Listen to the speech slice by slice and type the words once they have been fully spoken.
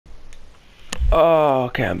Oh,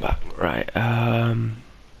 okay, I'm back. Right.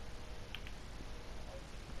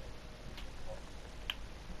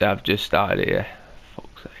 I've just started here.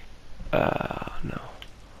 Fuck's sake. No.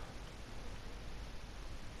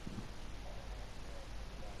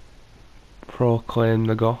 Proclaim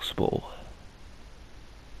the gospel.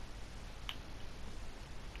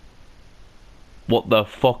 What the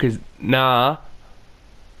fuck is... Nah.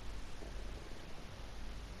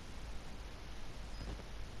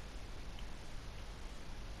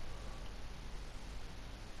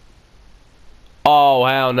 Oh,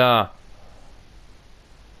 hell nah.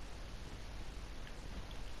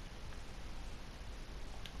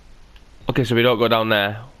 Okay, so we don't go down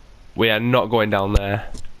there. We are not going down there.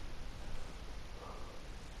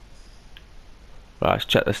 Right, let's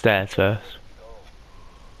check the stairs first.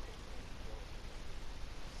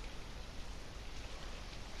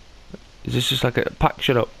 Is this just like a... Pack,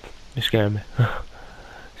 shut up. You're scaring me.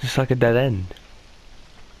 Is this like a dead end?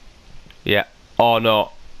 Yeah. Oh,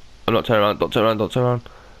 no. I'm not turning around. Don't turn around. Don't turn around.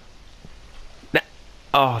 Nah.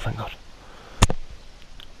 Oh, thank God.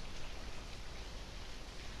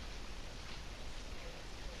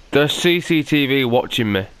 There's CCTV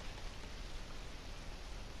watching me.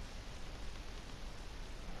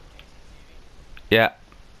 Yeah.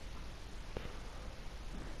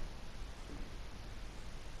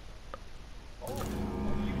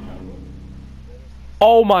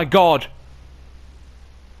 Oh my God.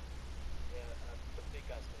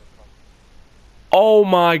 Oh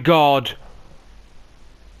my God.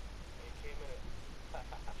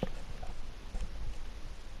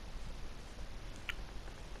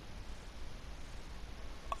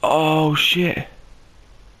 Oh shit.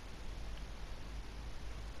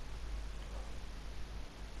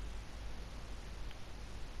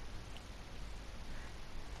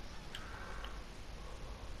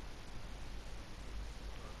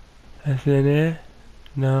 Anything in here?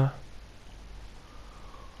 No.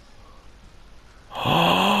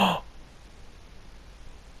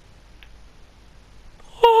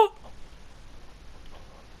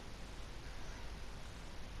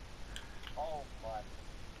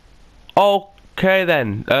 Okay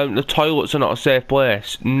then. The toilets are not a safe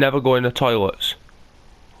place. Never go in the toilets.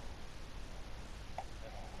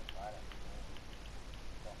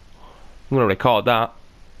 I'm gonna record that.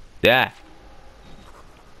 Yeah.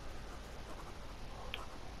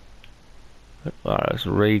 Alright, let's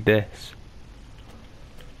read this.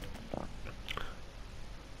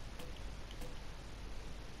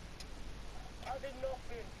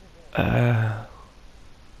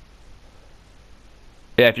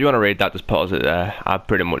 Yeah, if you want to read that, just pause it there. I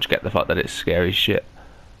pretty much get the fact that it's scary as shit.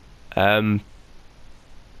 There's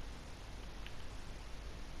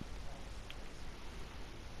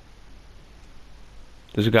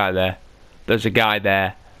a guy there. There's a guy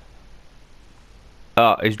there.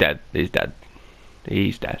 Oh, he's dead. He's dead.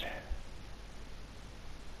 He's dead.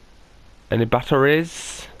 Any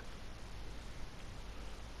batteries?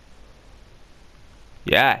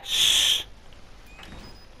 Yes.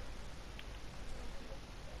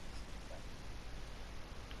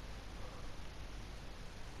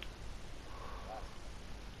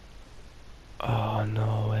 Oh,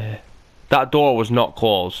 no way. That door was not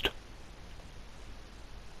closed.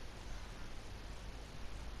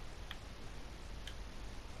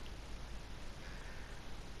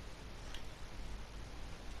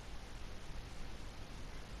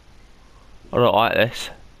 I don't like this.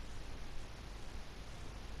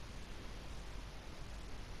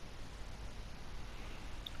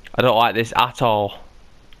 I don't like this at all.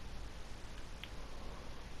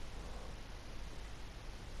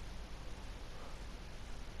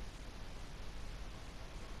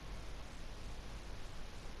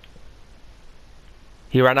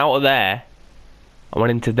 He ran out of there. I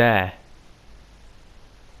went into there.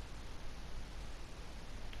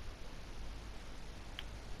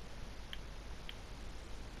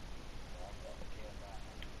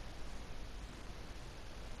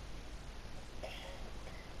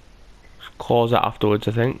 Close that afterwards,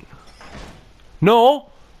 I think. No!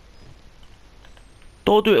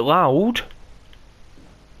 Don't do it loud.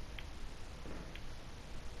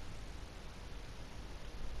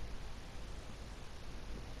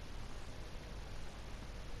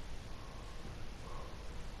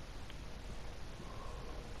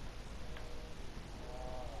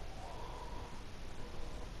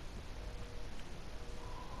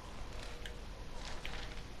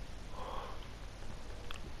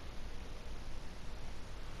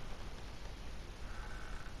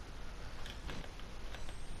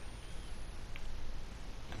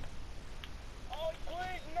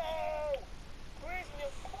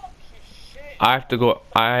 I have to go.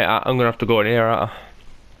 I'm gonna have to go in here. Aren't I?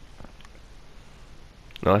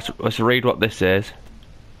 Now let's read what this says.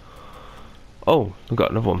 Oh, we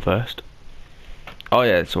got another one first. Oh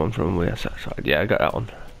yeah, it's the one from the side. Yeah, I got that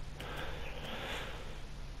one.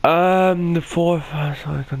 The fourth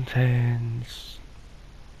side contains.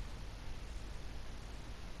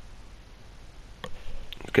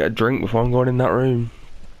 Let's get a drink before I'm going in that room.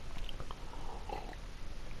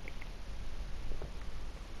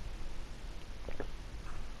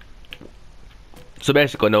 So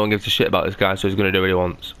basically, no one gives a shit about this guy, so he's gonna do what he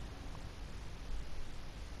wants.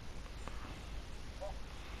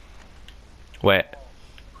 Wait.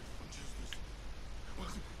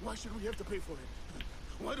 Why should we have to pay for it?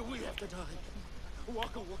 Why do we have to die?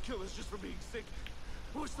 Walker will kill us just for being sick.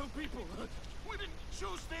 We're still people. We didn't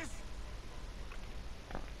choose this.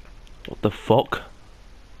 What the fuck?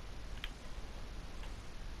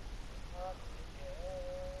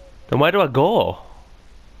 Then where do I go?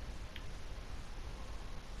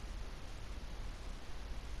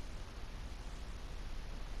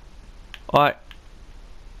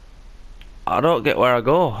 I don't get where I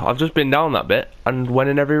go. I've just been down that bit and went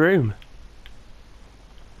in every room.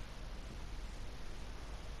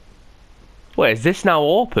 Wait, is this now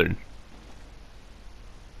open?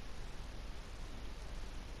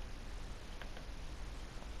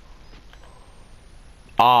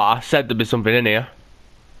 Ah, I said there'd be something in here.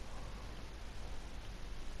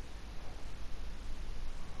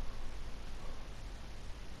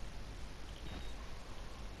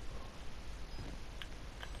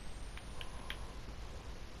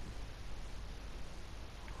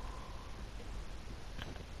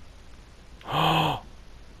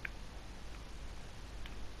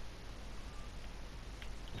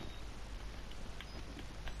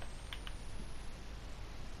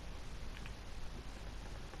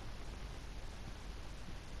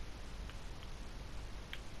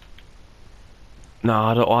 No,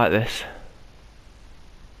 I don't like this.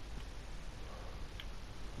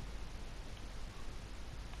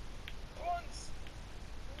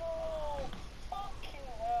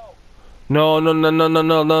 No, no, no, no, no,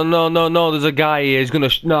 no, no, no, no, no. There's a guy here. He's gonna.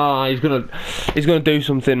 Nah, he's gonna do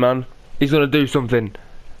something, man. He's gonna do something.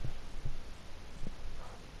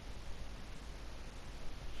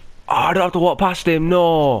 Oh, I don't have to walk past him.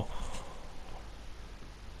 No.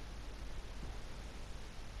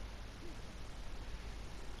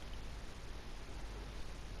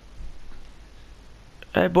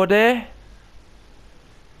 Hey, buddy.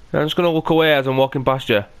 I'm just gonna look away as I'm walking past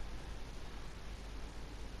you.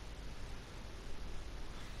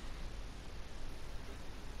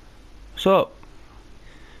 What's up?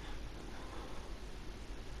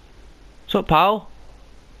 What's up, pal?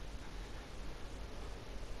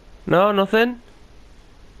 No, nothing.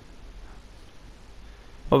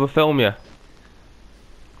 I'll film you.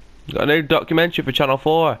 Got a new documentary for Channel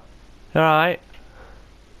 4. Alright.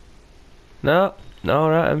 No, no,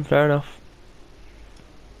 alright, fair enough.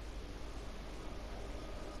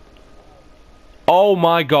 Oh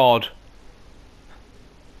my god.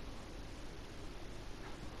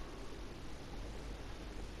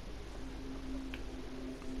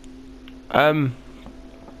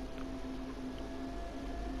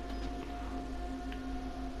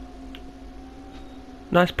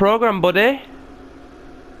 Nice program, buddy.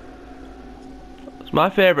 It's my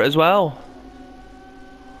favourite as well.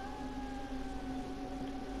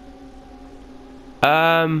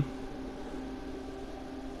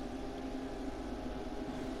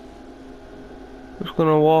 Just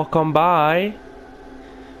gonna walk on by.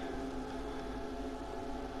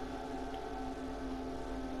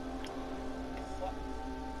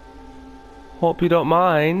 Hope you don't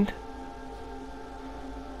mind.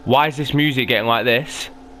 Why is this music getting like this?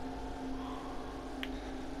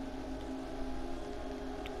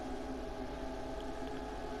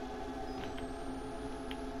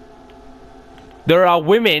 There are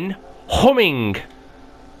women humming.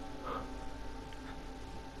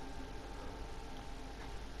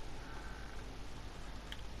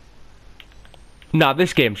 Nah,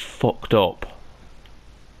 this game's fucked up.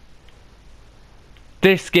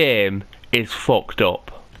 This game is fucked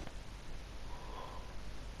up.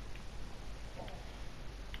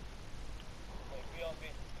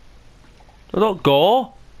 Don't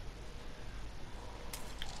go.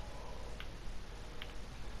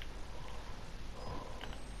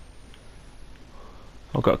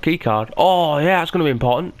 I've got a key card. Oh yeah, that's gonna be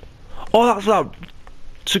important. Oh, that's that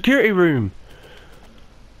security room.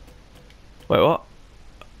 Wait, what?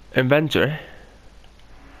 Inventory.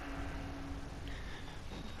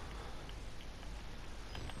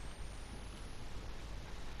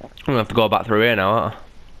 I'm gonna have to go back through here now, aren't I?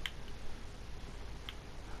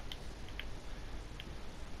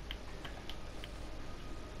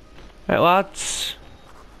 Right, lads.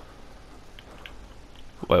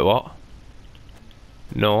 Wait, what?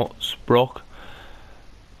 Notes broke.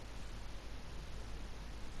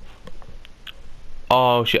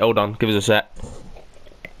 Oh shit, hold on, give us a sec.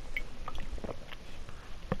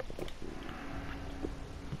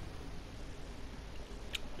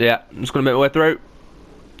 Yeah, I'm just gonna make my way through.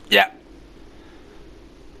 Yeah.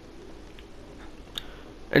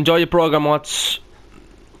 Enjoy your program, lads.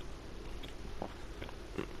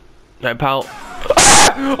 Right, pal.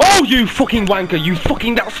 Oh, you fucking wanker! You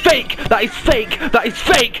fucking. That's fake! That is fake! That is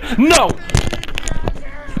fake! No!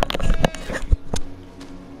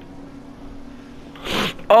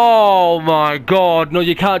 Oh my god! No,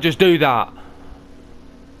 you can't just do that!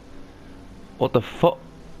 What the fuck?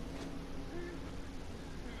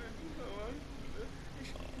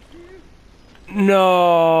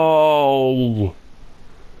 No!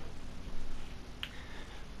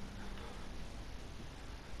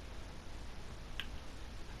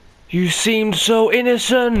 You seemed so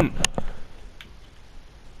innocent!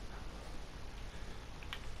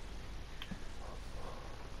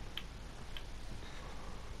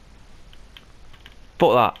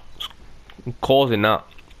 Fuck that. I'm causing that.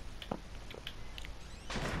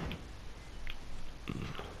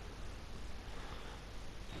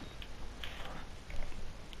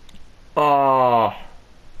 Oh.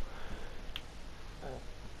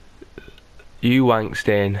 You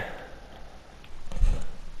wankstain.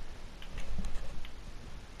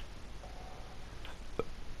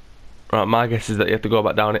 Right, my guess is that you have to go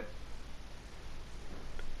back down it.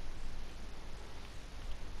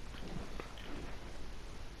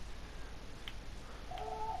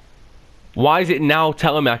 Why is it now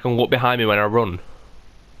telling me I can look behind me when I run?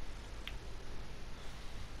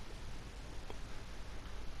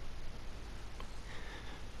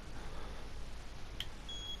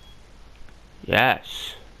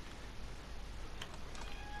 Yes.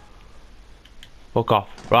 Fuck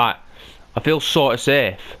off. Right. I feel sort of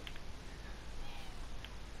safe.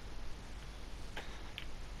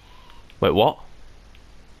 Wait, what?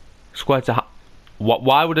 Square to what?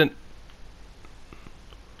 Why wouldn't...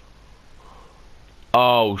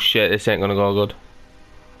 Oh shit, this ain't gonna go good.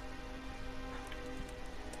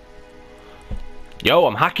 Yo,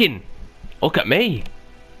 I'm hacking. Look at me.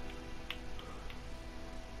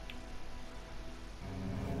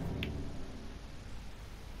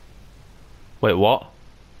 Wait, what?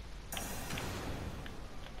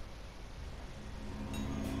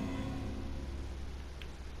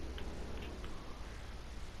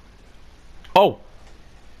 Oh!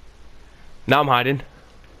 Now I'm hiding.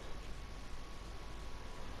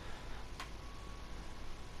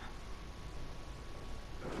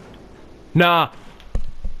 Nah.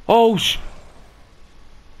 Oh sh...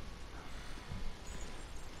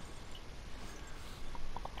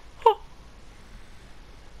 Oh.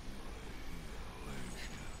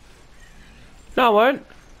 No, I won't.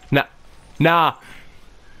 Nah. Nah.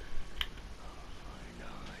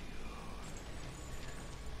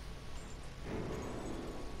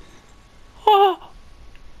 Oh.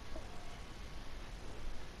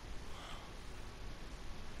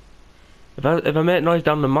 If I make noise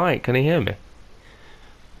down the mic, can he hear me?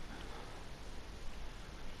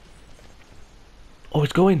 Oh,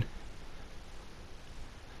 it's going.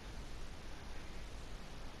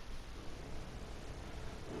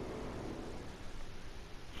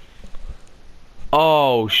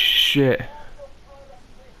 Oh shit.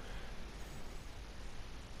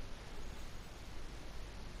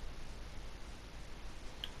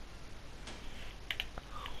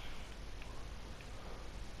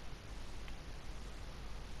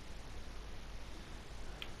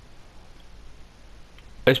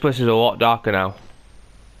 This place is a lot darker now.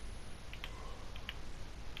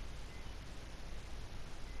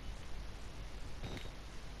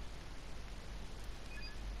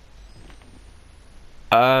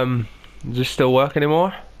 Does this still work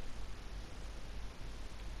anymore?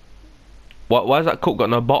 What? Why's that cup got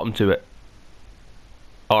no bottom to it?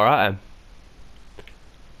 Alright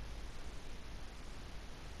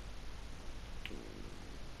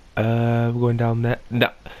then. We're going down there.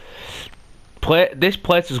 No. This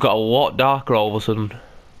place has got a lot darker all of a sudden.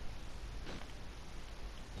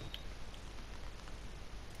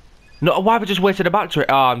 No, why have I just wasted a battery?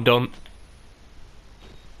 Ah, I'm done.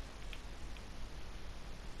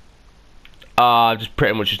 I've just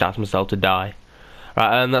pretty much just asked myself to die.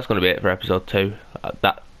 Right, and that's going to be it for episode 2.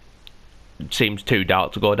 That seems too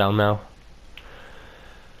dark to go down now.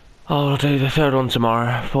 I'll do the third one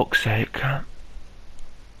tomorrow, fuck's sake.